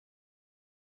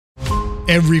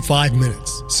Every 5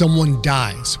 minutes, someone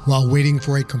dies while waiting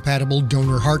for a compatible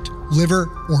donor heart, liver,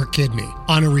 or kidney.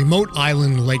 On a remote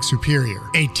island in Lake Superior,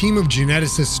 a team of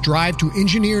geneticists strive to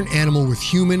engineer an animal with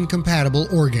human-compatible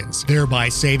organs, thereby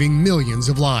saving millions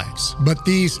of lives. But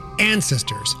these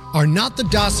ancestors are not the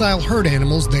docile herd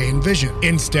animals they envision.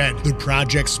 Instead, the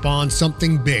project spawns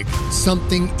something big,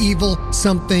 something evil,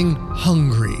 something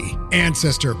hungry.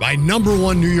 Ancestor by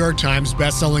 #1 New York Times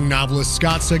bestselling novelist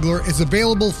Scott Sigler is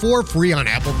available for free on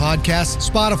Apple Podcasts,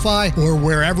 Spotify, or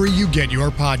wherever you get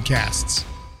your podcasts.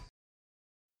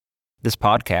 This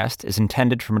podcast is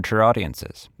intended for mature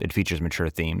audiences. It features mature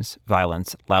themes,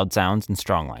 violence, loud sounds, and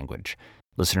strong language.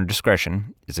 Listener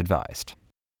discretion is advised.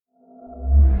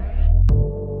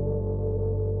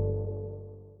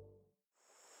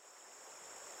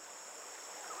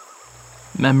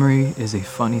 Memory is a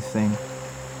funny thing.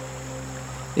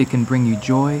 It can bring you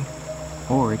joy,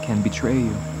 or it can betray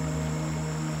you.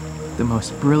 The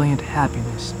most brilliant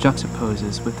happiness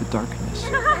juxtaposes with the darkness.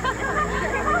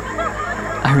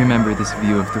 I remember this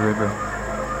view of the river,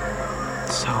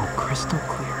 so crystal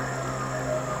clear.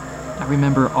 I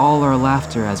remember all our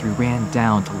laughter as we ran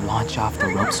down to launch off the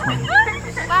rope swing.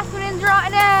 Last one in's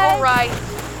rotten egg. All right.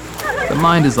 The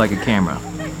mind is like a camera,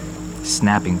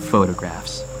 snapping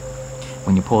photographs.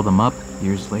 When you pull them up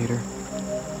years later,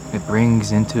 it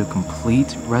brings into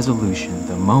complete resolution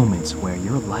the moments where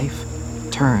your life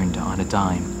turned on a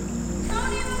dime.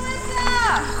 Tony,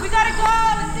 Melissa! We gotta go!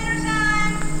 It's dinner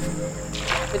time!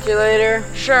 Catch you later?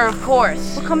 Sure, of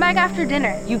course. We'll come back after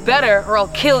dinner. You better, or I'll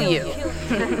kill you.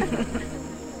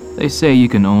 They say you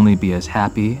can only be as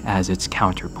happy as its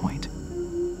counterpoint,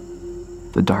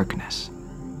 the darkness.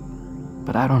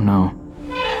 But I don't know.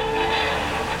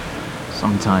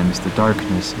 Sometimes the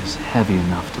darkness is heavy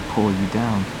enough to pull you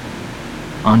down,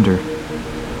 under,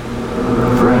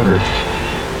 forever.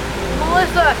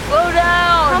 Melissa, slow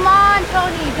down! Come on,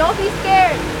 Tony, don't be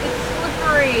scared. It's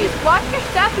slippery. Just watch your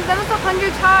step, you've done this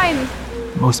 100 times.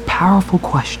 The most powerful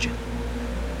question.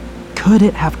 Could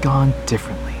it have gone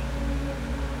differently?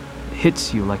 It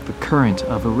hits you like the current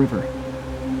of a river.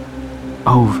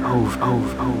 Ove,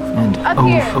 and Up ove,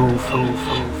 here. ove,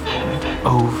 and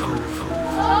ove, Tony!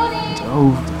 and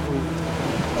ove.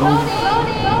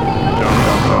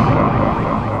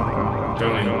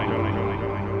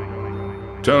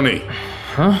 Tony.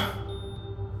 Huh?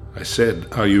 I said,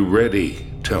 are you ready,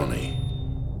 Tony?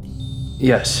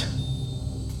 Yes,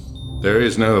 There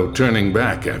is no turning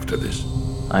back after this.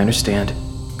 I understand.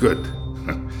 Good.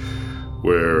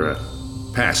 We're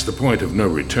past the point of no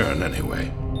return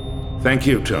anyway. Thank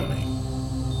you, Tony.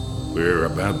 We're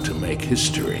about to make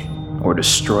history. Or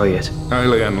destroy it.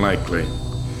 Highly unlikely.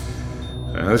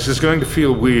 This is going to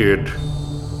feel weird.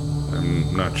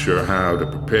 I'm not sure how to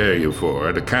prepare you for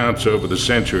it. Accounts over the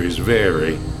centuries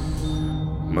vary.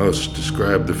 Most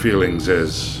describe the feelings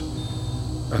as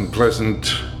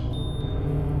unpleasant,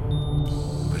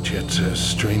 but yet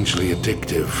strangely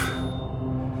addictive.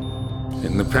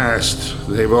 In the past,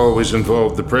 they've always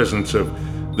involved the presence of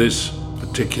this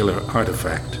particular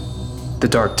artifact. The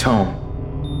Dark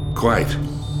Tome. Quite.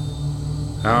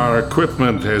 Our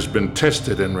equipment has been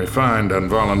tested and refined on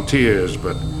volunteers,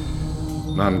 but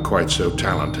none quite so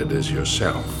talented as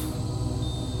yourself.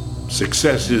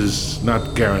 Success is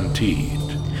not guaranteed.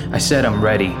 I said I'm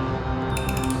ready.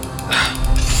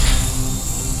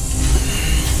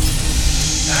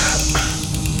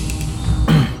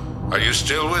 Are you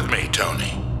still with me,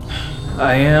 Tony?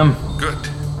 I am. Good.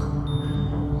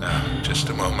 Now, just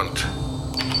a moment.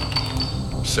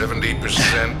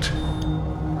 70%.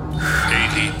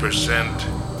 80%.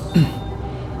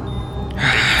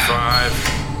 85%.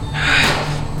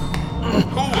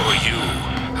 Who are you?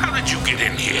 How did you get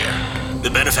in here? The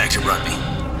benefactor brought me.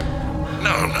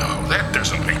 No, that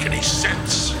doesn't make any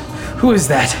sense. Who is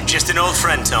that? Just an old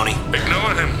friend, Tony.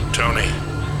 Ignore him, Tony.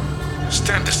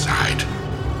 Stand aside.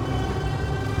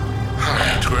 All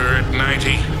right, we're at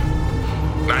 90.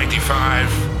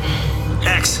 95.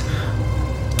 X,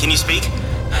 can you speak?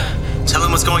 Tell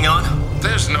him what's going on?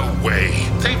 There's no way.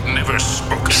 They've never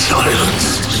spoken.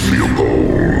 Silence.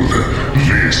 Leopold,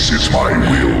 this is my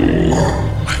will.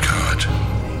 My God.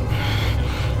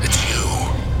 It's you.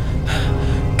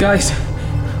 Guys,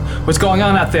 what's going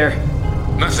on out there?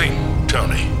 Nothing,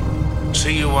 Tony.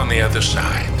 See you on the other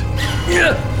side.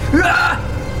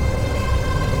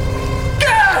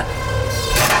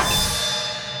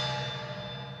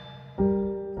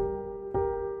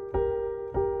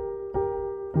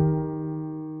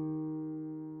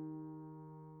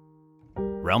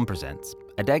 Realm presents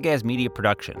a Dagaz Media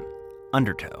production,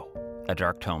 Undertow, a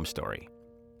Dark Tome story,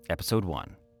 Episode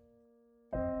 1.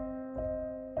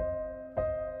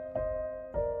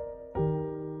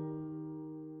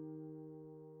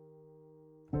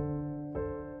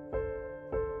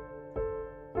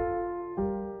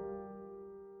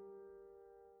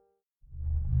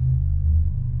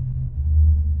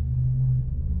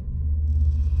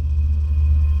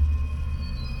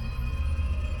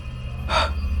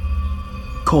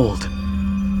 cold.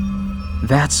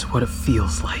 That's what it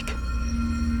feels like.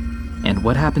 And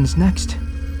what happens next?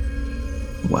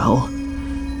 Well,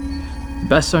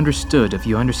 best understood if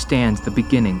you understand the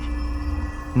beginning.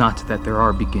 Not that there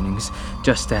are beginnings,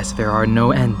 just as there are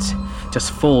no ends.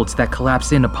 Just folds that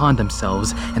collapse in upon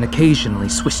themselves, and occasionally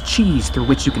Swiss cheese through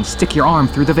which you can stick your arm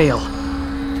through the veil.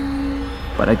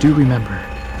 But I do remember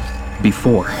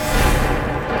before.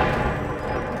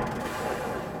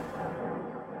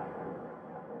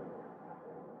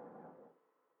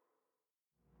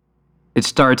 It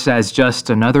starts as just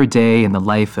another day in the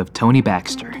life of Tony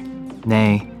Baxter.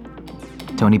 Nay,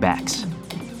 Tony Bax.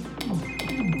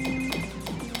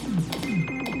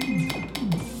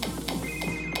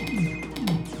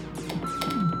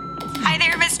 Hi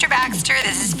there, Mr. Baxter.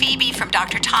 This is Phoebe from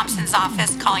Dr. Thompson's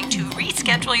office calling to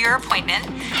reschedule your appointment.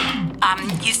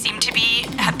 You seem to be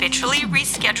habitually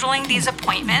rescheduling these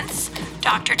appointments.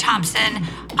 Dr. Thompson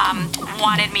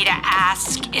wanted me to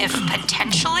ask if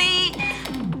potentially...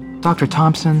 Dr.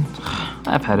 Thompson,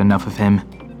 I've had enough of him.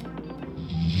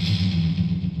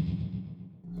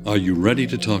 Are you ready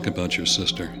to talk about your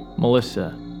sister? Melissa.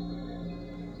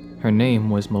 Her name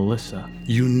was Melissa.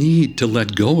 You need to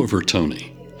let go of her,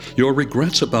 Tony. Your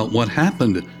regrets about what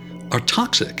happened are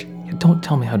toxic. Don't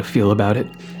tell me how to feel about it.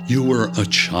 You were a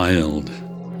child.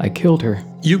 I killed her.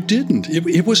 You didn't.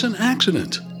 It was an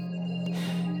accident.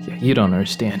 Yeah, you don't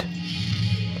understand.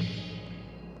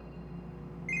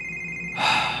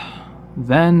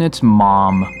 Then it's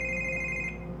Mom.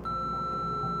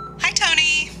 Hi,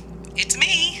 Tony. It's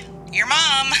me, your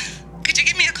mom. Could you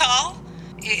give me a call?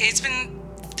 It's been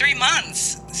 3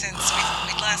 months since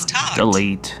we last talked.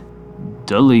 Delete.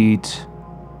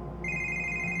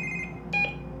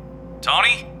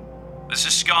 Tony? This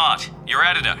is Scott, your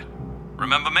editor.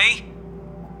 Remember me?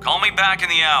 Call me back in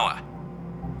the hour.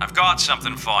 I've got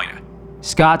something for you.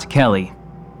 Scott Kelly,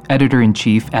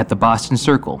 editor-in-chief at the Boston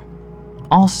Circle.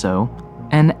 Also,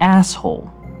 an asshole.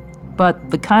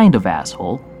 But the kind of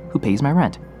asshole who pays my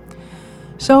rent.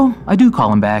 So, I do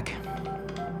call him back.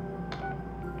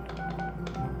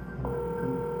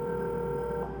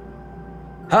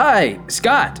 Hi,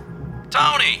 Scott.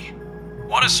 Tony!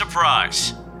 What a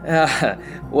surprise.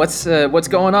 What's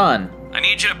going on? I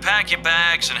need you to pack your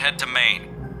bags and head to Maine.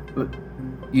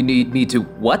 You need me to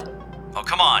what? Oh,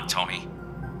 come on, Tony.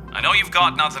 I know you've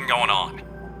got nothing going on.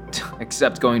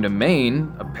 Except going to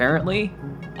Maine, apparently.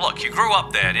 Look, you grew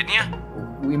up there, didn't you?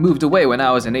 We moved away when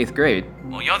I was in 8th grade.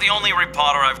 Well, you're the only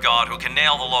reporter I've got who can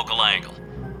nail the local angle.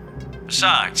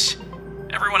 Besides,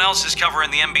 everyone else is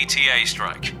covering the MBTA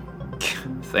strike.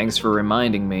 Thanks for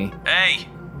reminding me. Hey,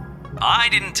 I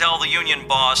didn't tell the union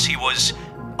boss he was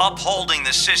upholding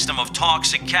the system of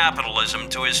toxic capitalism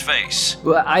to his face.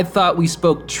 Well, I thought we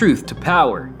spoke truth to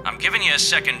power. I'm giving you a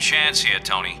second chance here,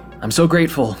 Tony. I'm so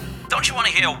grateful. Don't you want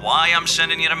to hear why I'm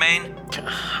sending you to Maine?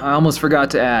 I almost forgot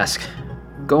to ask.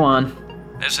 Go on.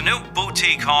 There's a new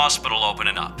boutique hospital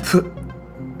opening up.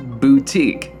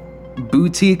 Boutique?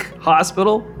 Boutique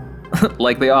hospital?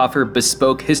 Like they offer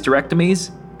bespoke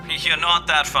hysterectomies? You're not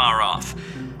that far off.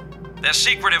 They're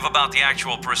secretive about the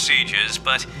actual procedures,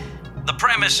 but the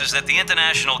premise is that the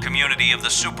international community of the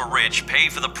super rich pay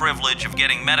for the privilege of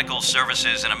getting medical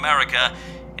services in America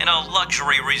in a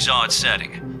luxury resort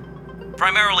setting.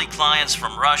 Primarily clients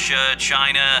from Russia,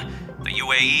 China, the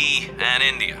UAE, and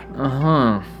India.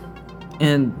 Uh-huh.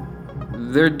 And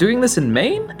they're doing this in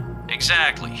Maine?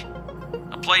 Exactly.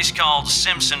 A place called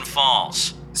Simpson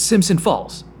Falls. Simpson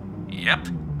Falls? Yep.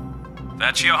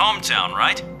 That's your hometown,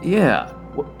 right? Yeah.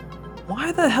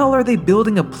 Why the hell are they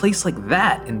building a place like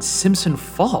that in Simpson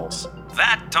Falls?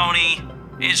 That, Tony,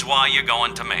 is why you're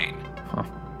going to Maine. Huh.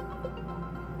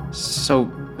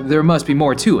 So, there must be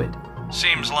more to it.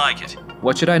 Seems like it.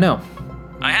 What should I know?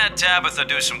 I had Tabitha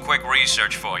do some quick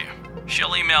research for you.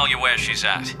 She'll email you where she's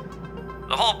at.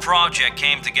 The whole project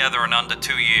came together in under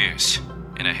 2 years,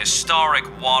 in a historic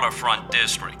waterfront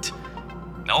district.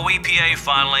 No EPA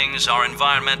filings or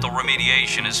environmental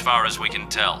remediation as far as we can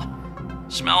tell.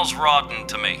 Smells rotten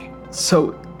to me.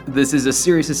 So, this is a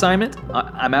serious assignment?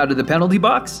 I'm out of the penalty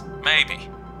box? Maybe.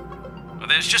 But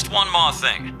there's just one more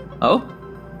thing. Oh?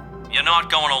 You're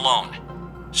not going alone.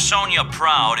 Sonia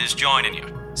Proud is joining you.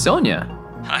 Sonia?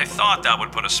 I thought that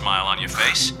would put a smile on your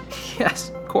face. Yes,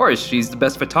 of course. She's the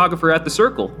best photographer at the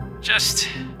Circle. Just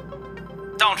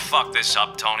don't fuck this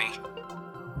up, Tony.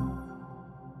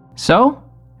 So,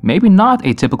 maybe not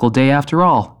a typical day after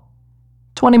all.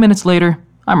 20 minutes later,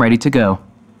 I'm ready to go.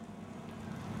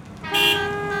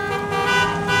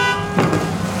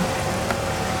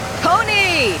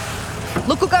 Tony!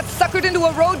 Look who got suckered into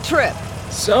a road trip.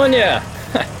 Sonia!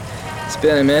 It's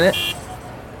been a minute.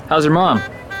 How's your mom?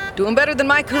 Doing better than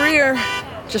my career.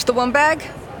 Just the one bag?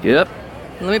 Yep.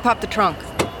 Let me pop the trunk.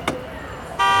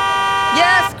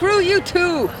 Yeah, screw you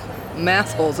too.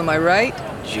 Massholes, am I right?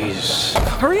 Jesus.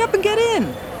 Hurry up and get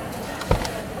in.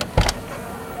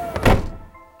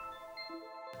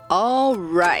 All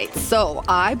right, so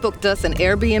I booked us an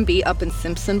Airbnb up in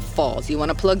Simpson Falls. You want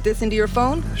to plug this into your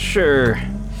phone? Sure.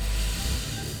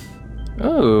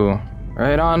 Oh,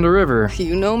 right on the river.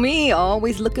 You know me,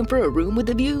 always looking for a room with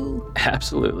a view.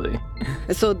 Absolutely.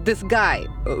 So this guy,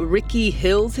 Ricky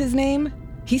Hill's his name,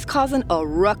 he's causing a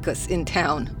ruckus in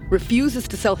town. Refuses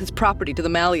to sell his property to the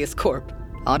Malleus Corp.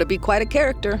 Ought to be quite a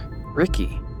character.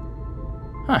 Ricky.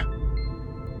 Huh.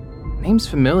 Name's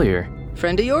familiar.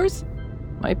 Friend of yours?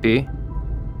 Might be.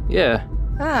 Yeah.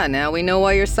 Ah, now we know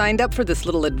why you're signed up for this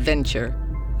little adventure.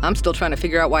 I'm still trying to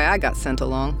figure out why I got sent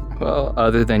along. Well,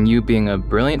 other than you being a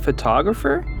brilliant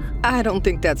photographer? I don't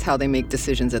think that's how they make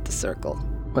decisions at the Circle.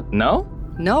 What, no?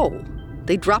 No.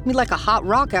 They dropped me like a hot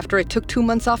rock after I took 2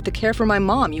 months off to care for my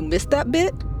mom. You missed that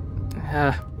bit?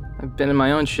 I've been in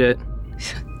my own shit.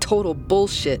 Total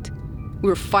bullshit. We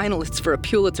were finalists for a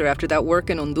Pulitzer after that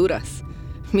work in Honduras.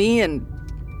 Me and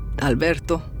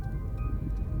Alberto.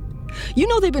 You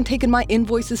know they've been taking my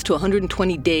invoices to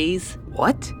 120 days?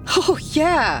 What? Oh,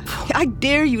 yeah. I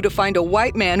dare you to find a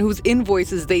white man whose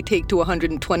invoices they take to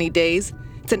 120 days.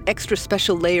 It's an extra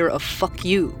special layer of fuck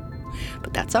you.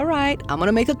 But that's all right. I'm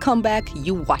gonna make a comeback.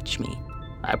 You watch me.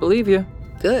 I believe you.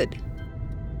 Good.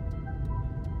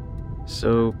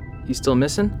 So, he's still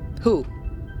missing? Who?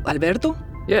 Alberto?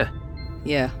 Yeah.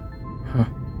 Yeah. Huh.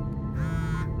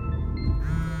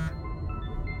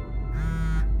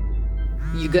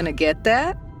 You gonna get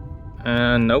that?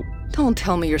 Nope. Don't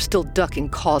tell me you're still ducking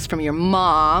calls from your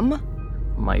mom.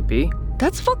 Might be.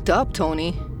 That's fucked up,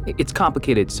 Tony. It's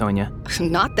complicated, Sonia.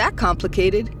 Not that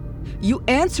complicated. You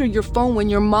answer your phone when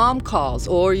your mom calls,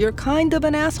 or you're kind of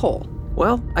an asshole.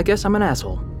 Well, I guess I'm an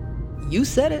asshole. You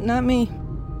said it, not me.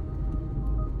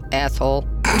 Asshole.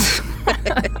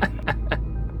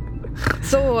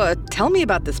 So, tell me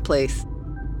about this place.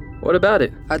 What about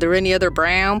it? Are there any other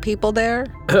brown people there?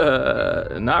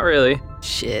 Not really.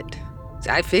 Shit.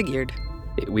 I figured.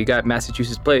 We got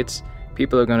Massachusetts plates.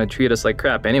 People are gonna treat us like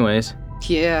crap anyways.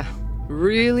 Yeah.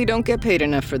 Really don't get paid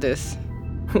enough for this.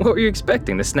 What were you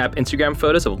expecting? To snap Instagram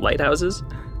photos of lighthouses?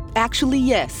 Actually,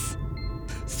 yes.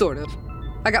 Sort of.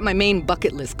 I got my main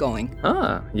bucket list going.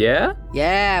 Ah, yeah?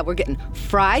 Yeah, we're getting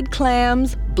fried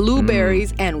clams,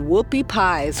 blueberries, and whoopie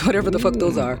pies, whatever the fuck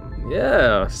those are.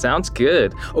 Yeah, sounds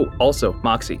good. Oh, also,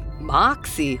 Moxie.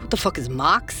 Moxie? What the fuck is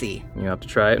Moxie? You have to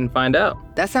try it and find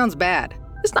out. That sounds bad.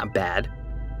 It's not bad.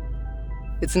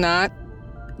 It's not?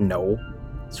 No.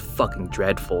 It's fucking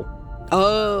dreadful.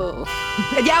 Oh.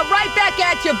 Yeah, right back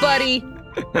at you, buddy.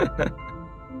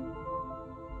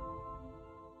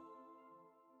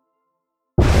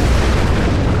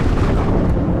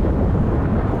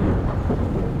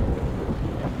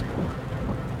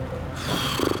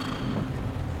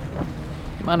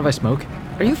 Mind if I smoke?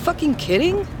 Are you fucking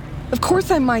kidding? Of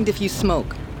course I mind if you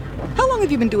smoke. How long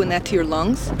have you been doing that to your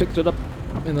lungs? Picked it up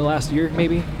in the last year,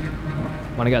 maybe.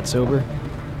 When I got sober.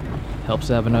 Helps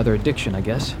to have another addiction, I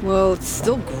guess. Well, it's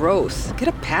still gross. Get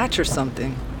a patch or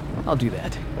something. I'll do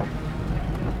that.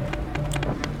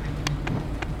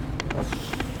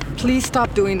 Please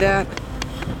stop doing that.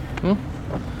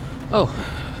 Oh.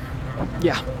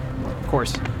 Yeah, of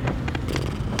course.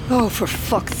 Oh, for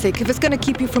fuck's sake. If it's gonna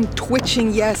keep you from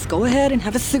twitching, yes, go ahead and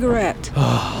have a cigarette.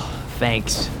 Oh,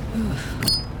 thanks.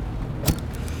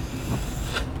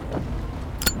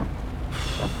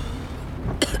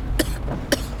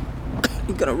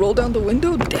 You gonna roll down the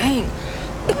window? Dang.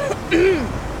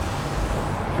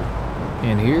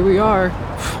 And here we are.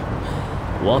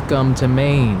 Welcome to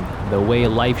Maine, the way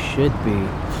life should be.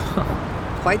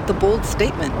 Quite the bold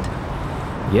statement.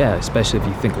 Yeah, especially if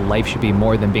you think life should be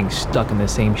more than being stuck in the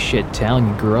same shit town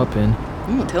you grew up in.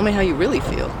 Tell me how you really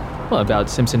feel. What about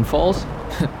Simpson Falls?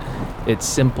 It's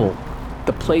simple.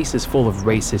 The place is full of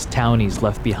racist townies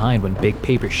left behind when Big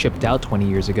Paper shipped out 20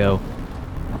 years ago.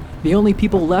 The only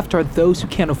people left are those who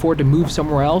can't afford to move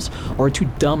somewhere else or are too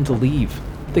dumb to leave.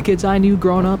 The kids I knew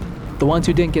growing up, the ones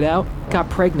who didn't get out, got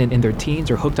pregnant in their teens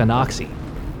or hooked on Oxy.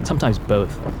 Sometimes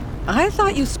both. I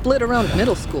thought you split around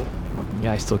middle school.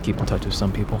 Yeah, I still keep in touch with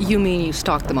some people. You mean you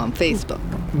stalked them on Facebook?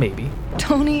 Maybe.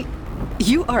 Tony,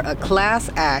 you are a class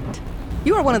act.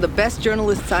 You are one of the best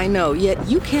journalists I know, yet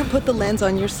you can't put the lens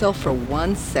on yourself for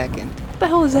 1 second. What the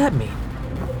hell does that mean?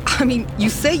 I mean, you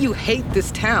say you hate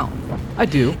this town. I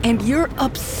do. And you're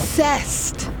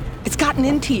obsessed. It's gotten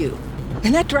into you.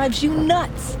 And that drives you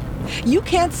nuts. You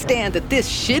can't stand that this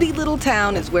shitty little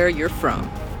town is where you're from.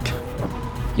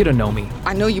 You don't know me.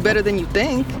 I know you better than you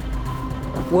think.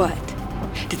 What?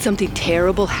 Did something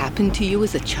terrible happen to you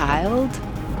as a child?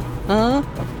 Huh?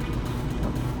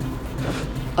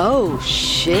 Oh,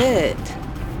 shit.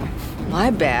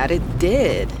 My bad, it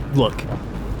did. Look,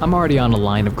 I'm already on a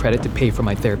line of credit to pay for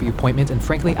my therapy appointment, and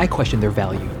frankly, I question their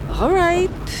value. All right.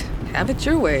 Have it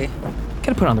your way.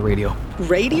 Gotta put on the radio.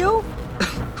 Radio?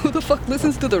 Who the fuck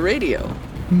listens to the radio?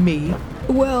 Me.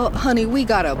 Well, honey, we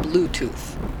got a Bluetooth.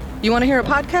 You want to hear a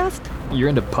podcast? You're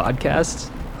into podcasts?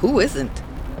 Who isn't?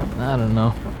 I don't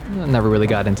know. I never really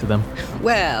got into them.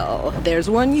 Well,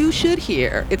 there's one you should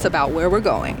hear. It's about where we're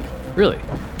going. Really?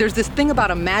 There's this thing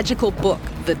about a magical book,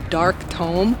 the Dark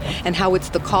Tome, and how it's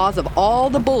the cause of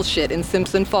all the bullshit in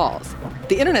Simpson Falls.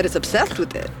 The internet is obsessed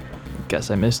with it.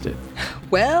 Guess I missed it.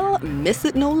 Well, miss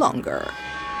it no longer.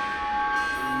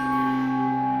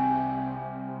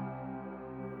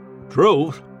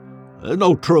 Truth? There's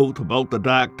no truth about the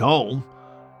Dark Tome.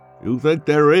 You think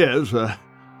there is,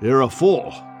 you're a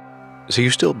fool. So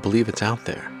you still believe it's out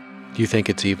there? Do you think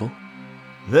it's evil?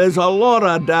 There's a lot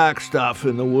of dark stuff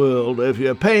in the world. If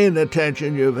you're paying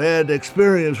attention, you've had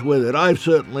experience with it. I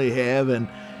certainly have, and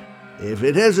if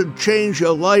it hasn't changed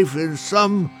your life in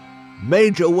some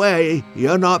major way,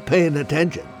 you're not paying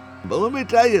attention. But let me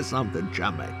tell you something,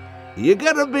 chummy. You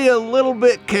gotta be a little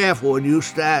bit careful when you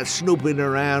start snooping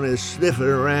around and sniffing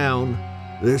around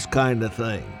this kind of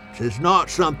thing. It's not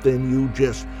something you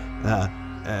just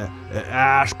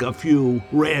ask a few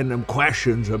random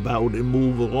questions about and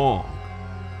move along.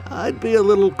 I'd be a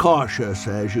little cautious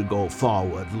as you go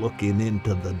forward looking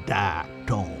into the Dark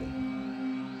Tome.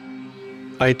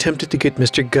 I attempted to get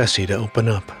Mr. Gussie to open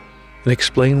up and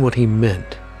explain what he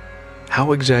meant,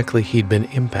 how exactly he'd been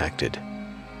impacted.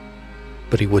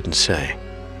 But he wouldn't say.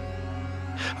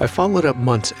 I followed up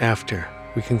months after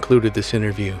we concluded this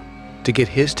interview to get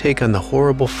his take on the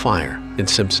horrible fire in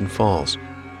Simpson Falls,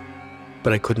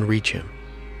 but I couldn't reach him.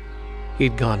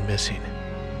 He'd gone missing,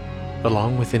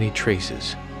 along with any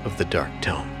traces of the Dark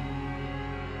Tome.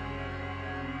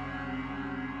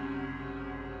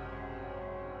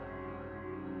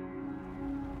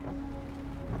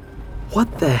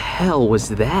 What the hell was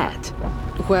that?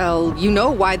 Well, you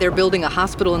know why they're building a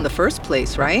hospital in the first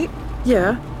place, right?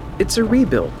 Yeah, it's a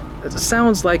rebuild. It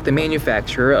sounds like the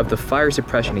manufacturer of the fire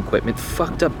suppression equipment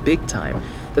fucked up big time.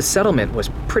 The settlement was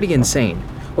pretty insane.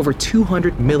 Over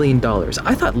 $200 million.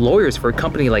 I thought lawyers for a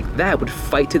company like that would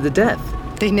fight to the death.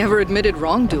 They never admitted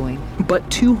wrongdoing. But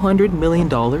 $200 million?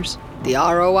 The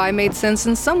ROI made sense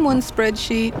in someone's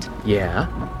spreadsheet. Yeah,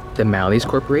 the Malleys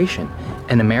Corporation,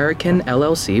 an American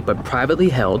LLC but privately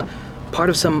held, part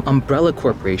of some umbrella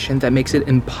corporation that makes it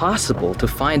impossible to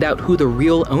find out who the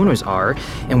real owners are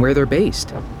and where they're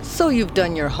based. So you've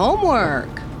done your homework.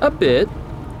 A bit,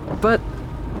 but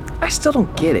I still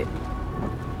don't get it.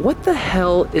 What the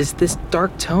hell is this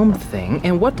Dark Tome thing,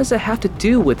 and what does it have to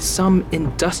do with some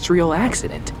industrial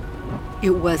accident?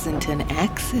 It wasn't an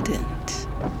accident.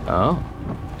 Oh.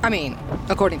 I mean,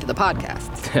 according to the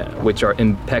podcasts. Which are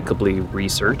impeccably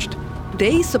researched.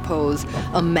 They suppose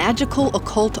a magical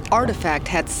occult artifact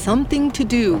had something to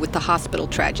do with the hospital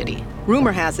tragedy.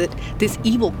 Rumor has it, this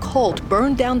evil cult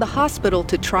burned down the hospital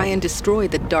to try and destroy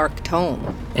the Dark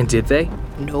Tome. And did they?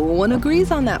 No one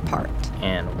agrees on that part.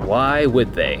 And why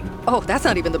would they? Oh, that's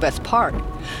not even the best part.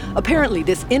 Apparently,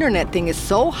 this internet thing is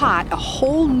so hot, a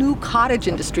whole new cottage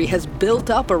industry has built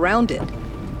up around it.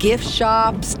 Gift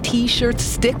shops, t-shirts,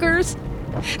 stickers.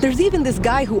 There's even this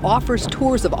guy who offers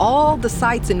tours of all the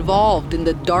sites involved in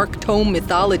the Dark Tome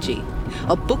mythology.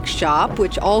 A bookshop,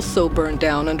 which also burned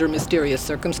down under mysterious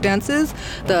circumstances,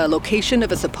 the location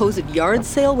of a supposed yard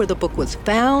sale where the book was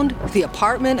found, the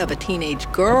apartment of a teenage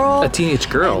girl. A teenage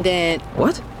girl? And then...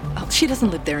 What? Oh, she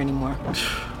doesn't live there anymore.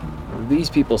 These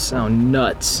people sound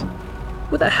nuts.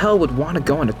 Who the hell would want to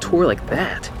go on a tour like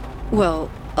that? Well,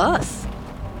 us.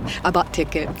 I bought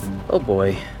tickets. Oh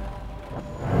boy.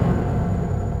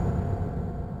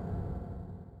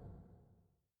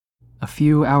 A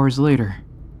few hours later,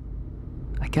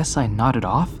 I guess I nodded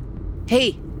off.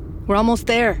 Hey, we're almost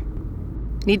there.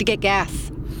 Need to get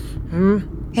gas.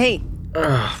 Hey.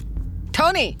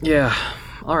 Tony! Yeah,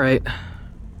 all right.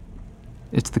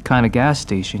 It's the kind of gas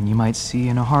station you might see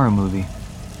in a horror movie.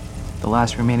 The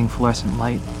last remaining fluorescent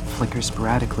light flickers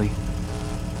sporadically.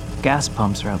 Gas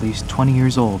pumps are at least 20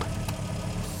 years old.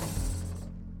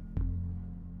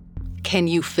 Can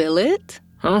you fill it?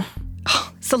 Huh?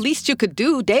 Oh, it's the least you could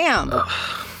do, damn.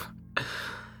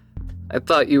 I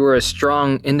thought you were a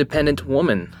strong, independent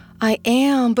woman. I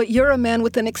am, but you're a man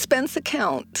with an expense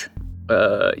account.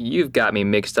 You've got me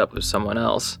mixed up with someone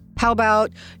else. How about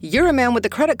you're a man with a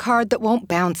credit card that won't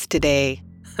bounce today?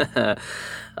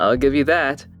 I'll give you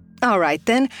that. All right,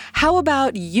 then. How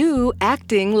about you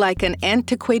acting like an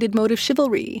antiquated mode of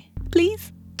chivalry,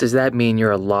 please? Does that mean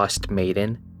you're a lost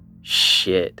maiden?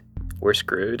 Shit, we're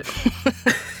screwed.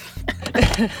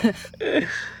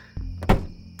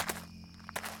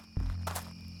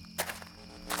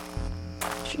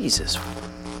 Jesus.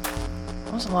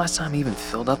 When was the last time I even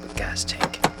filled up a gas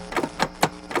tank?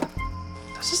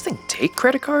 Does this thing take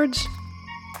credit cards?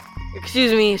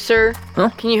 Excuse me, sir. Huh?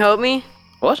 Can you help me?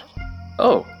 What?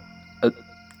 Oh.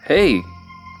 Hey,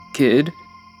 kid.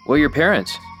 Where are your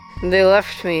parents? They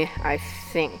left me, I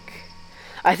think.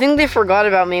 I think they forgot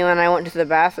about me when I went to the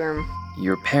bathroom.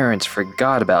 Your parents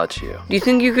forgot about you. Do you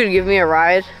think you could give me a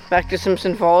ride back to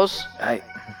Simpson Falls?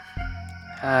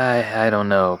 I don't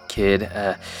know, kid.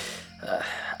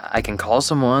 I can call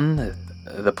someone.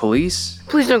 The police.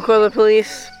 Please don't call the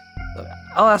police.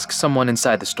 I'll ask someone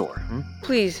inside the store.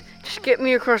 Please, just get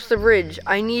me across the bridge.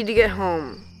 I need to get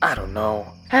home. I don't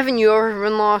know. Haven't you ever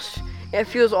been lost? It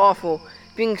feels awful.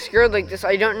 Being scared like this,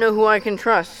 I don't know who I can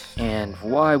trust. And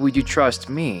why would you trust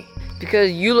me?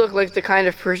 Because you look like the kind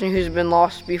of person who's been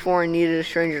lost before and needed a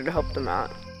stranger to help them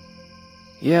out.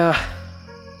 Yeah.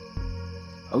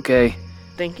 Okay.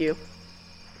 Thank you.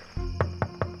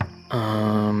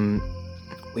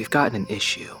 We've gotten an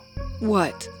issue.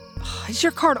 What? Is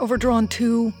your card overdrawn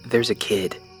too? There's a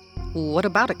kid. What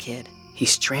about a kid?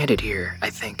 He's stranded here, I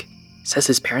think. Says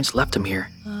his parents left him here.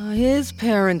 His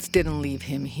parents didn't leave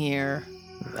him here.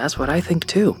 That's what I think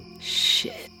too.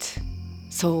 Shit.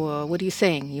 So, what are you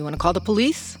saying? You want to call the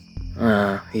police?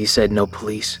 He said no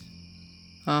police.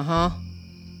 Uh-huh.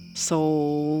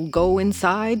 So, go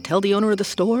inside, tell the owner of the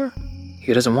store?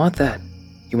 He doesn't want that.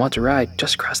 He wants a ride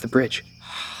just across the bridge.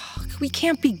 We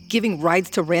can't be giving rides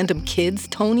to random kids,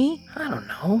 Tony. I don't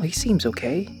know. He seems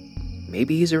okay.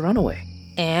 Maybe he's a runaway.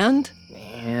 And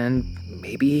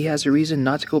maybe he has a reason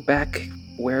not to go back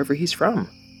wherever he's from.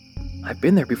 I've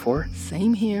been there before.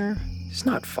 Same here. It's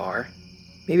not far.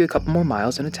 Maybe a couple more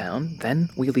miles in a town, then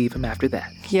we leave him after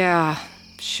that. Yeah,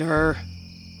 sure.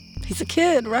 He's a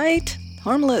kid, right?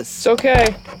 Harmless. It's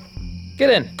okay. Get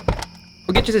in.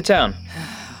 We'll get you to town.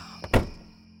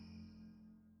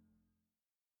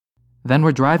 Then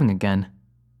we're driving again.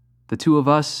 The two of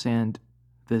us and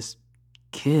this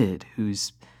kid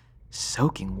who's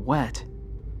soaking wet.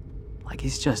 Like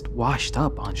he's just washed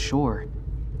up on shore.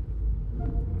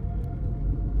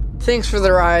 Thanks for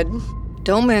the ride.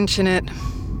 Don't mention it.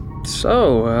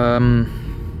 So,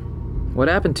 what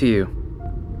happened to you?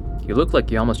 You look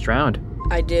like you almost drowned.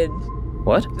 I did.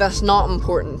 What? That's not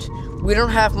important. We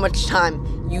don't have much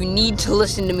time. You need to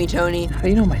listen to me, Tony. How do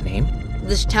you know my name?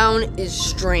 This town is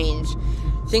strange.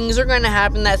 Things are going to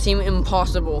happen that seem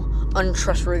impossible,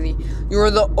 untrustworthy. You're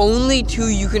the only two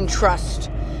you can trust.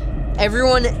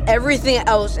 Everything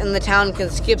else in the town can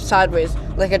skip sideways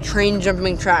like a train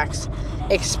jumping tracks,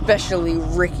 especially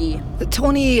Ricky.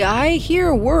 Tony, I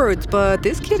hear words, but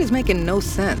this kid is making no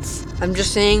sense. I'm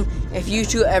just saying, if you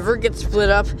two ever get split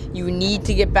up, you need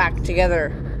to get back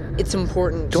together. It's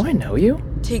important. Do I know you?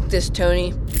 Take this,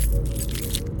 Tony.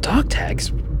 Dog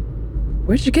tags?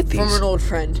 Where did you get these? From an old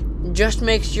friend. Just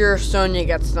make sure Sonia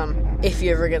gets them, if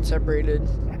you ever get separated.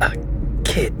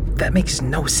 Kid, that makes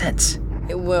no sense.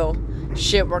 It will.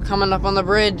 Shit, we're coming up on the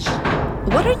bridge.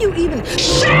 What are you even...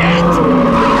 Shit!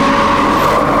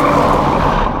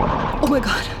 Oh my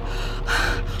god.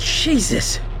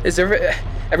 Jesus. Is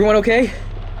everyone okay?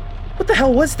 What the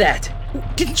hell was that?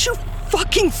 Didn't you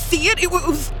fucking see it? It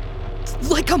was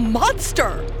like a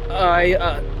monster.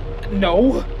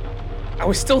 No. I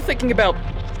was still thinking about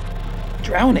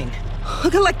drowning.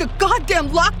 Like the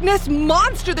goddamn Loch Ness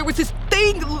monster. There was this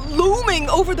thing looming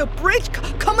over the bridge,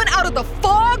 coming out of the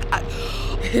fog.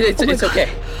 It's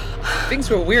okay. Things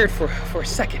were weird for a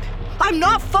second. I'm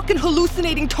not fucking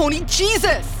hallucinating, Tony.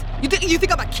 Jesus! You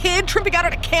think I'm a kid tripping out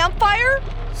at a campfire?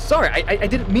 Sorry, I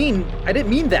didn't mean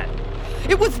that.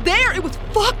 It was there. It was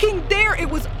fucking there. It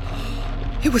was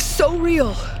so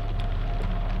real.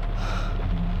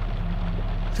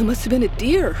 There must have been a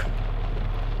deer.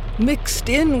 Mixed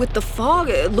in with the fog.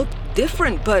 It looked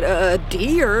different, but a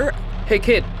deer. Hey,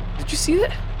 kid, did you see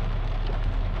that?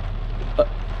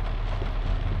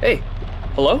 Hey,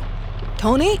 hello?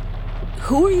 Tony?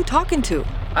 Who are you talking to?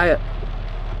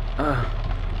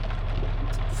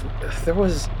 There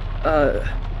was, a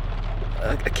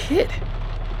kid.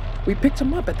 We picked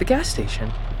him up at the gas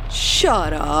station.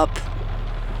 Shut up.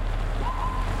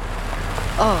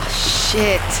 Oh,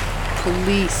 shit.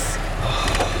 Police.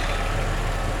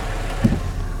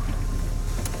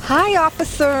 Hi,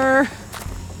 officer.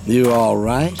 You all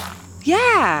right?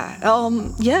 Yeah,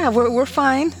 we're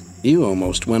fine. You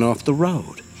almost went off the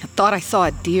road. I thought I saw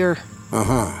a deer.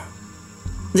 Uh-huh.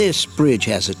 This bridge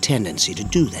has a tendency to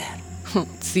do that.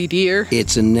 See deer?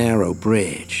 It's a narrow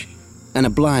bridge, and a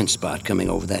blind spot coming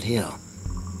over that hill.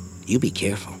 You be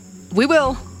careful. We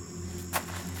will.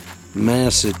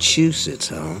 Massachusetts,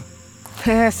 huh?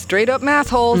 Straight up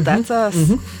massholes, that's us.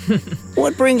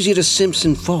 What brings you to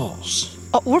Simpson Falls?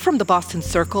 Oh, we're from the Boston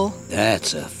Circle.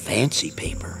 That's a fancy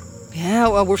paper. Yeah,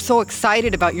 well, we're so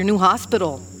excited about your new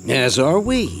hospital. As are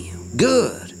we.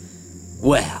 Good.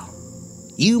 Well,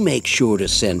 you make sure to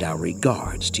send our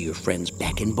regards to your friends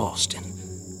back in Boston.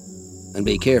 And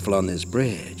be careful on this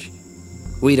bridge.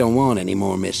 We don't want any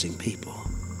more missing people.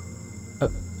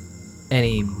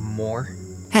 Any more?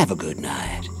 Have a good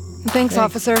night. Thanks,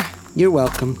 officer. You're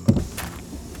welcome.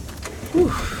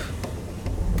 Whew.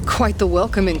 Quite the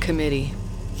welcoming committee.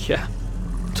 Yeah,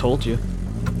 told you.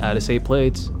 Out of 8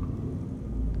 plates.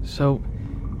 So,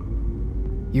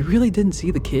 you really didn't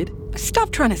see the kid?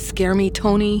 Stop trying to scare me,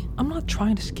 Tony. I'm not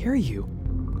trying to scare you.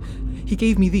 He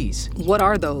gave me these. What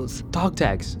are those? Dog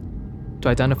tags. To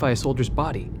identify a soldier's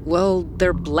body. Well,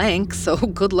 they're blank, so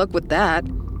good luck with that.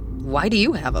 Why do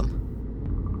you have them?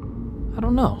 I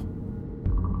don't know.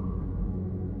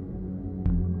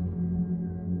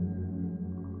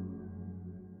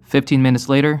 "15 minutes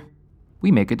later,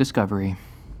 we make a discovery.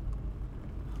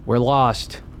 We're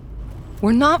lost.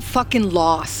 We're not fucking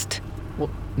lost. Well,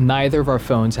 neither of our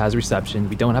phones has reception,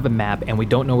 we don't have a map, and we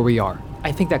don't know where we are.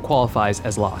 I think that qualifies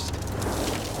as lost.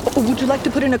 Would you like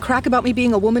to put in a crack about me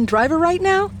being a woman driver right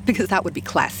now? Because that would be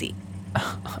classy.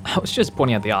 I was just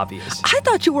pointing out the obvious. I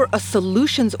thought you were a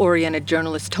solutions-oriented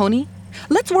journalist, Tony.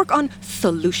 Let's work on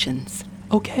solutions.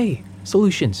 Okay,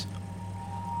 solutions.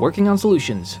 Working on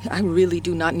solutions. I really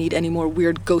do not need any more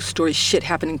weird ghost story shit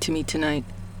happening to me tonight.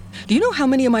 Do you know how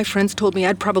many of my friends told me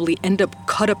I'd probably end up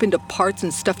cut up into parts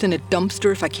and stuffed in a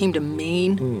dumpster if I came to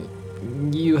Maine?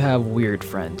 You have weird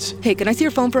friends. Hey, can I see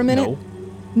your phone for a minute?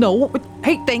 No.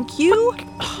 Hey, thank you.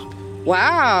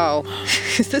 Wow.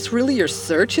 Is this really your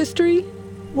search history?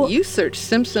 You searched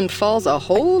Simpson Falls a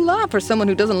whole lot for someone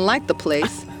who doesn't like the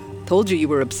place. Told you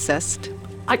were obsessed.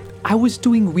 I was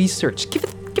doing research. Give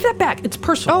that back. It's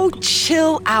personal. Oh,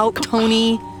 chill out,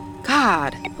 Tony.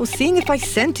 God, I was seeing if I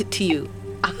sent it to you.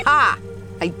 Aha!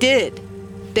 I did.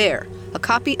 There, a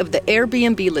copy of the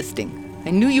Airbnb listing.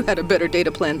 I knew you had a better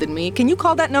data plan than me. Can you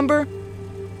call that number?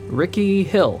 Ricky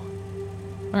Hill.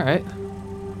 All right,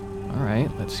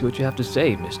 let's see what you have to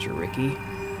say, Mr. Ricky.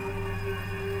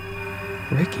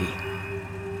 Ricky.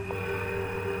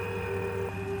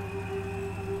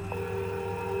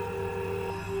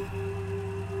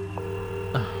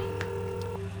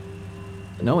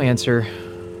 No answer.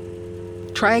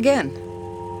 Try again.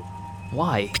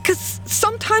 Why? Because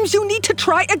sometimes you need to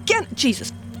try again.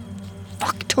 Jesus.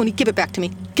 Fuck, Tony, give it back to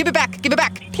me. Give it back.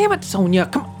 Damn it, Sonia,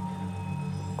 come on.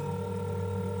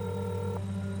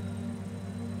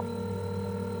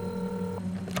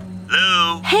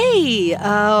 Hello? Hey,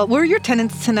 we're your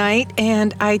tenants tonight,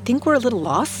 and I think we're a little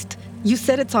lost. You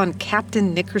said it's on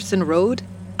Captain Nickerson Road?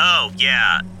 Oh,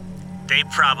 yeah. They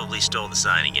probably stole the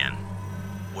sign again.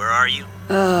 Where are you?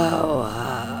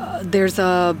 There's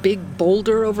a big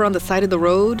boulder over on the side of the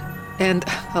road, and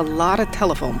a lot of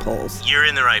telephone poles. You're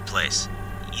in the right place.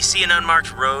 You see an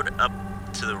unmarked road up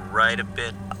to the right a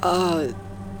bit?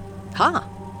 Huh.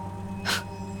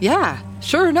 Yeah,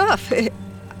 sure enough.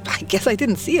 I guess I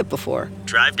didn't see it before.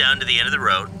 Drive down to the end of the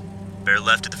road. Bear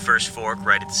left at the first fork,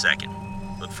 right at the second.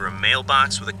 Look for a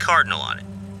mailbox with a cardinal on it.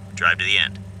 Drive to the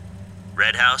end.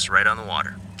 Red house right on the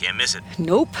water. Can't miss it.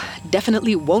 Nope,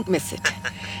 definitely won't miss it.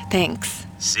 Thanks.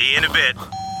 See you in a bit.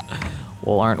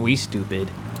 Well, aren't we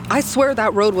stupid? I swear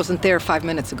that road wasn't there 5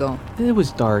 minutes ago. It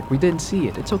was dark. We didn't see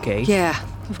it. It's okay. Yeah,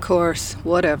 of course.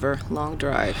 Whatever. Long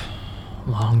drive.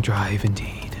 Long drive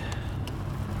indeed.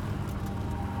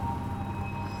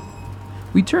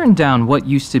 We turned down what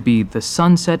used to be the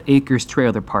Sunset Acres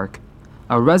Trailer Park,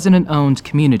 a resident-owned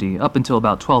community up until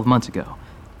about 12 months ago,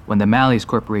 when the Malleys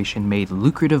Corporation made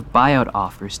lucrative buyout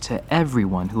offers to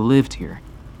everyone who lived here.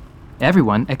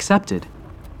 Everyone accepted,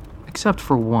 except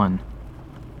for one.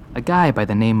 A guy by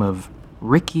the name of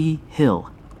Ricky Hill.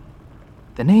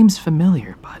 The name's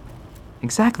familiar, but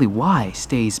exactly why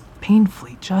stays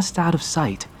painfully just out of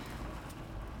sight.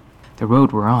 The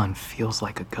road we're on feels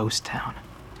like a ghost town.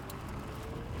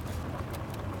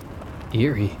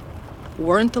 Eerie.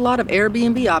 Weren't a lot of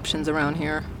Airbnb options around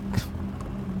here.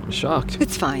 I'm shocked.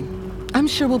 It's fine. I'm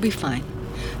sure we'll be fine.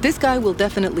 This guy will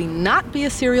definitely not be a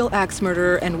serial axe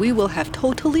murderer, and we will have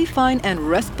totally fine and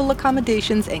restful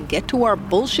accommodations and get to our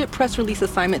bullshit press release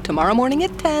assignment tomorrow morning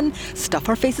at 10, stuff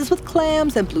our faces with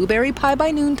clams and blueberry pie by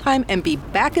noontime, and be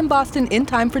back in Boston in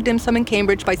time for dim sum in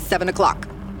Cambridge by 7 o'clock.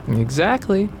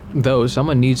 Exactly. Though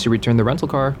someone needs to return the rental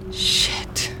car.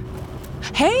 Shit.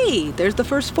 Hey, there's the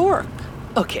first fork.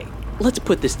 Okay, let's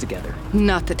put this together.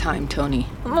 Not the time, Tony.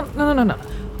 No.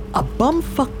 A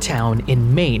bumfuck town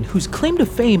in Maine whose claim to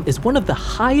fame is one of the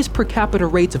highest per capita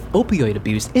rates of opioid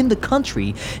abuse in the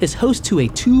country is host to a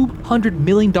 $200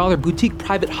 million boutique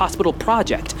private hospital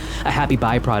project, a happy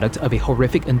byproduct of a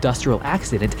horrific industrial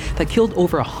accident that killed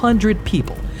over 100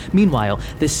 people. Meanwhile,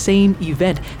 this same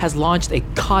event has launched a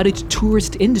cottage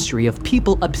tourist industry of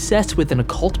people obsessed with an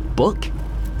occult book.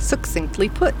 Succinctly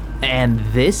put. And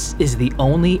this is the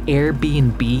only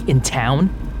Airbnb in town?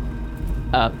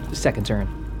 Second turn.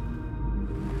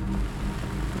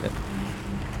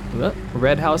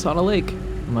 Red house on a lake.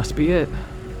 Must be it.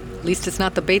 At least it's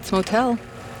not the Bates Motel.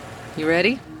 You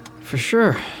ready? For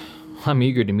sure. I'm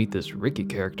eager to meet this Ricky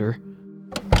character.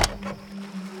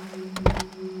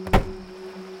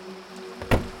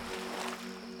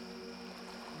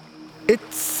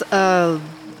 It's,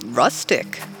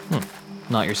 rustic.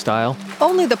 Not your style?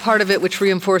 Only the part of it which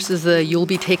reinforces the you'll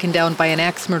be taken down by an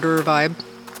axe murderer vibe.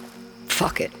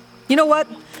 Fuck it. You know what?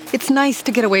 It's nice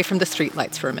to get away from the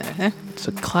streetlights for a minute, eh? It's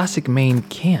a classic Maine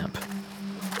camp.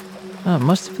 It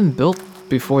must have been built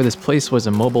before this place was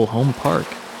a mobile home park.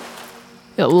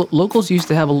 Yeah, locals used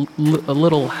to have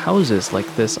little houses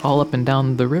like this all up and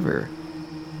down the river.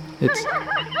 It's...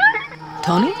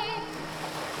 Tony?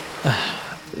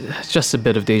 It's just a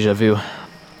bit of deja vu.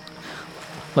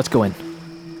 Let's go in.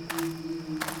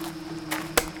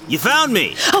 You found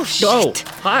me! Oh, shit! Oh,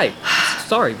 hi.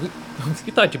 Sorry, we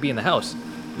thought you'd be in the house.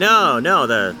 No,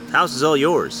 the house is all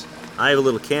yours. I have a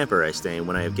little camper I stay in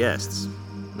when I have guests.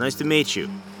 Nice to meet you.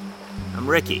 I'm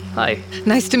Ricky. Hi.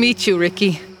 Nice to meet you,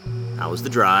 Ricky. How was the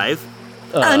drive?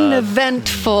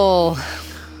 Uneventful.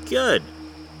 Good.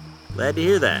 Glad to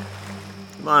hear that.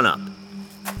 Come on up.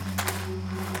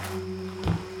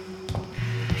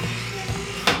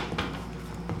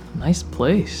 Nice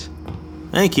place.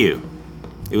 Thank you.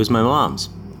 It was my mom's.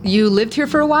 You lived here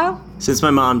for a while? Since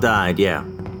my mom died, yeah.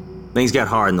 Things got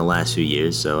hard in the last few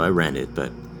years, so I rented,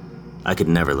 but I could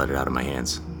never let it out of my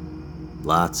hands.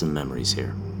 Lots of memories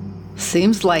here.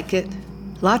 Seems like it.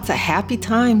 Lots of happy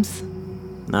times.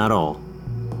 Not all.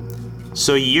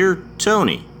 So you're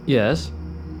Tony? Yes.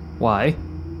 Why?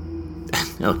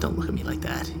 Oh, don't look at me like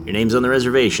that. Your name's on the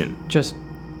reservation. Just...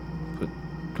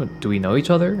 Do we know each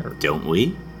other? Or... Don't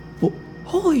we? Well,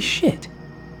 holy shit.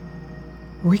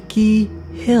 Ricky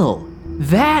Hill.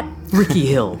 That Ricky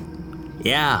Hill.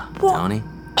 Yeah, what? Tony.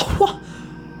 What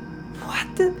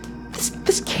the...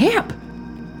 This camp.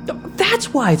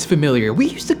 That's why it's familiar. We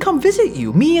used to come visit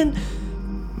you, me and...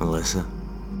 Melissa.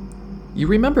 You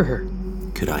remember her?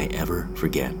 Could I ever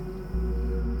forget?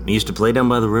 We used to play down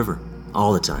by the river,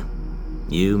 all the time.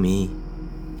 You, me,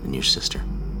 and your sister.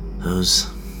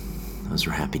 Those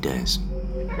were happy days.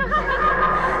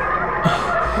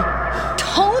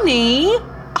 Tony?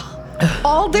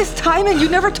 All this time and you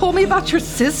never told me about your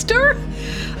sister?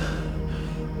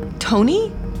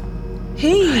 Tony?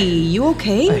 Hey, you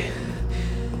okay?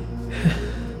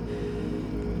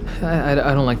 I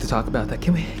don't like to talk about that.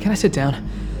 Can I sit down?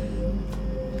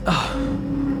 Oh.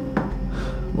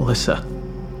 Melissa.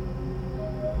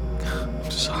 I'm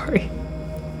sorry.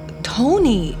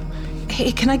 Tony.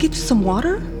 Hey, can I get you some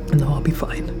water? No, I'll be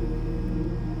fine.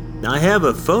 I have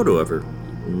a photo of her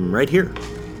right here.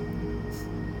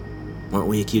 Weren't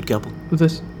we a cute couple?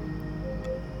 This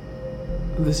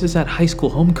is at high school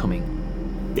homecoming.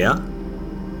 Yeah?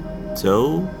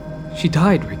 So? She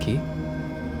died, Ricky.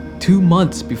 2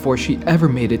 months before she ever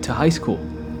made it to high school.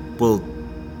 Well,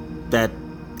 that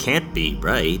can't be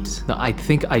right. No, I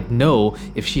think I'd know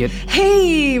if she had...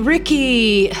 Hey,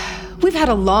 Ricky. We've had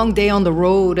a long day on the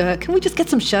road. Can we just get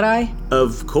some shut-eye?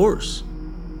 Of course.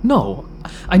 No,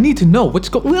 I need to know what's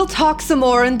going... We'll talk some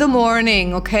more in the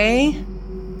morning, okay?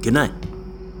 Good night.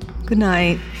 Good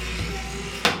night.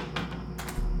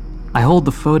 I hold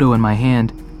the photo in my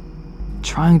hand,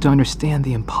 trying to understand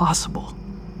the impossible.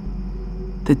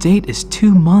 The date is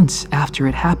 2 months after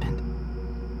it happened.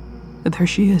 And there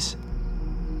she is.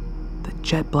 The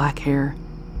jet black hair,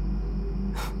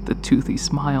 the toothy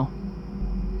smile,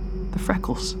 the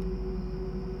freckles.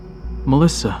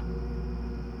 Melissa,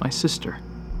 my sister.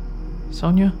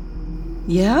 Sonia?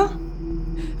 Yeah?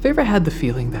 Have you ever had the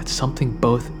feeling that something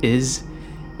both is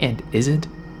and isn't?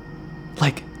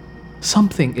 Like,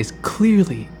 something is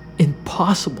clearly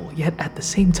impossible, yet at the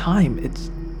same time,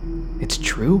 it's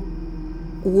true.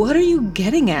 What are you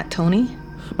getting at, Tony?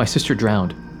 My sister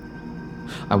drowned.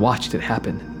 I watched it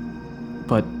happen.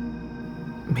 But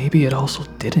maybe it also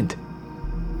didn't.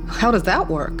 How does that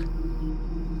work?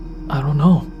 I don't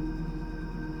know.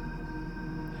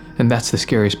 And that's the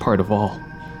scariest part of all.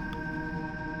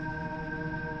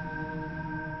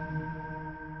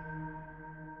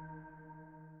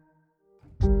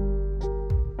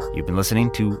 You've been listening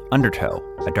to Undertow,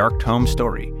 a dark tome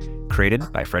story,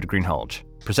 created by Fred Greenhalgh,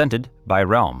 presented by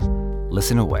Realm.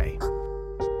 Listen away.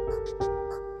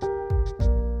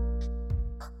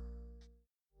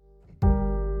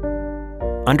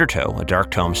 Undertow, a dark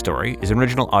tome story, is an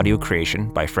original audio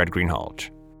creation by Fred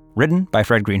Greenhalgh. Written by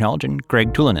Fred Greenhalgh and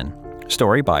Greg Tulinen.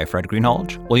 Story by Fred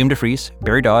Greenhalgh, William DeFries,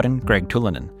 Barry Dodd, and Greg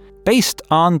Tulinen. Based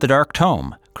on The Dark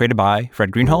Tome, created by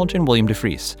Fred Greenhalgh and William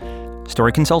DeFries.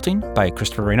 Story consulting by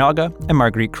Christopher Reynaga and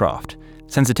Marguerite Croft.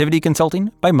 Sensitivity consulting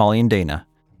by Molly and Dana.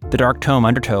 The Dark Tome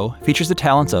Undertow features the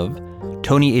talents of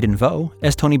Tony Aiden Vo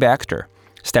as Tony Baxter,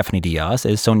 Stephanie Diaz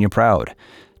as Sonia Proud,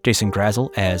 Jason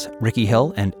Grazel as Ricky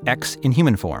Hill and X in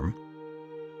human form,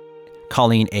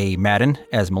 Colleen A. Madden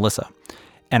as Melissa,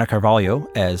 Anna Carvalho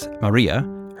as Maria,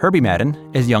 Herbie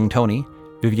Madden as young Tony,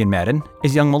 Vivian Madden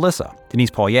as young Melissa,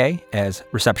 Denise Poirier as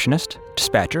receptionist,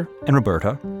 dispatcher, and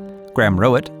Roberta, Graham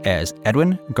Rowett as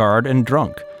Edwin, guard, and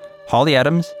drunk, Holly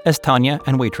Adams as Tanya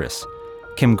and waitress,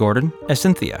 Kim Gordon as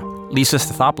Cynthia, Lisa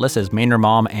Stathopoulos as Maynard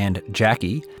Mom and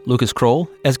Jackie, Lucas Kroll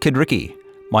as Kid Ricky,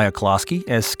 Maya Klosky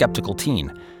as skeptical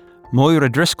teen, Moira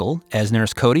Driscoll as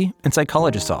Nurse Cody in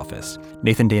psychologist's office,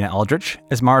 Nathan Dana Aldrich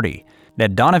as Marty,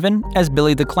 Ned Donovan as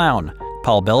Billy the Clown,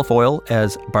 Paul Belfoyle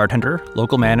as bartender,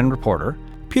 local man and reporter,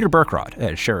 Peter Burkrot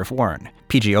as Sheriff Warren,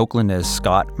 PJ Oakland as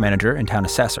Scott, manager and town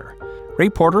assessor, Ray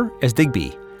Porter as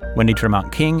Digby, Wendy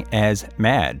Tremont King as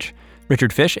Madge,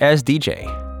 Richard Fish as DJ,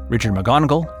 Richard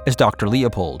McGonigal as Dr.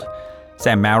 Leopold,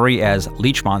 Sam Mowry as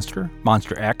Leech Monster,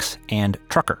 Monster X, and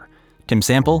Trucker, Tim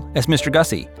Sample as Mr.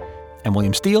 Gussie, and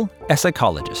William Steele as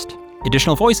Psychologist.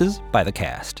 Additional voices by the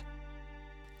cast.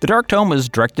 The Dark Tome was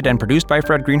directed and produced by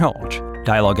Fred Greenhalgh.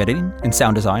 Dialogue editing and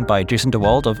sound design by Jason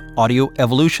DeWald of Audio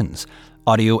Evolutions,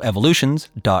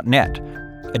 audioevolutions.net.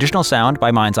 Additional sound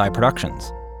by Mind's Eye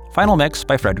Productions. Final mix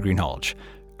by Fred Greenhalgh.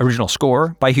 Original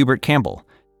score by Hubert Campbell.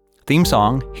 Theme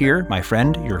song, Here, My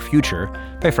Friend, Your Future,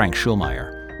 by Frank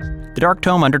Schulmeyer. The Dark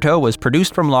Tome Undertow was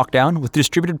produced from lockdown with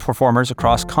distributed performers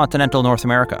across continental North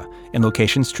America in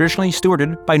locations traditionally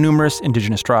stewarded by numerous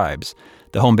indigenous tribes.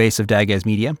 The home base of Dagaz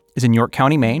Media is in York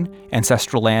County, Maine,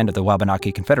 ancestral land of the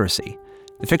Wabanaki Confederacy.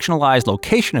 The fictionalized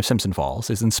location of Simpson Falls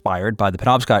is inspired by the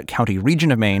Penobscot County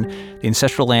region of Maine, the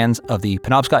ancestral lands of the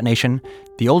Penobscot Nation,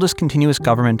 the oldest continuous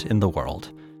government in the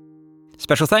world.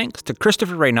 Special thanks to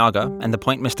Christopher Reynaga and the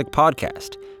Point Mystic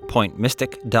podcast,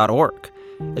 pointmystic.org,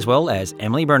 as well as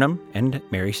Emily Burnham and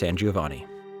Mary Sangiovanni.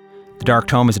 The Dark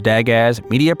Tome is a Dagaz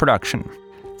Media production.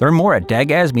 Learn more at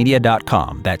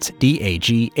dagazmedia.com. That's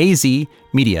D-A-G-A-Z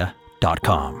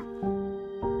media.com.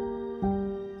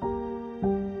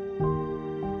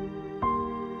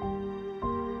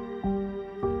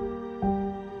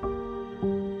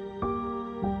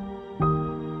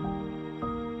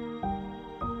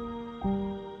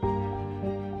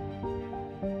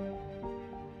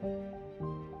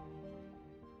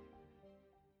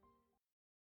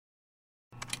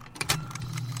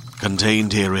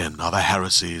 Contained herein are the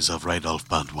heresies of Radolf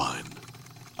Burntwine,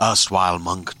 erstwhile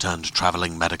monk turned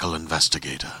traveling medical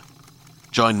investigator.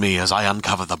 Join me as I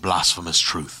uncover the blasphemous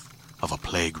truth of a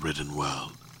plague-ridden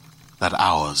world, that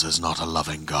ours is not a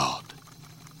loving God,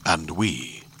 and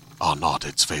we are not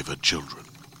its favored children.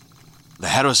 The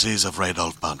heresies of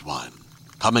Radolf Burntwine,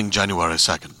 coming January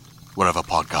 2nd, wherever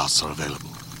podcasts are available.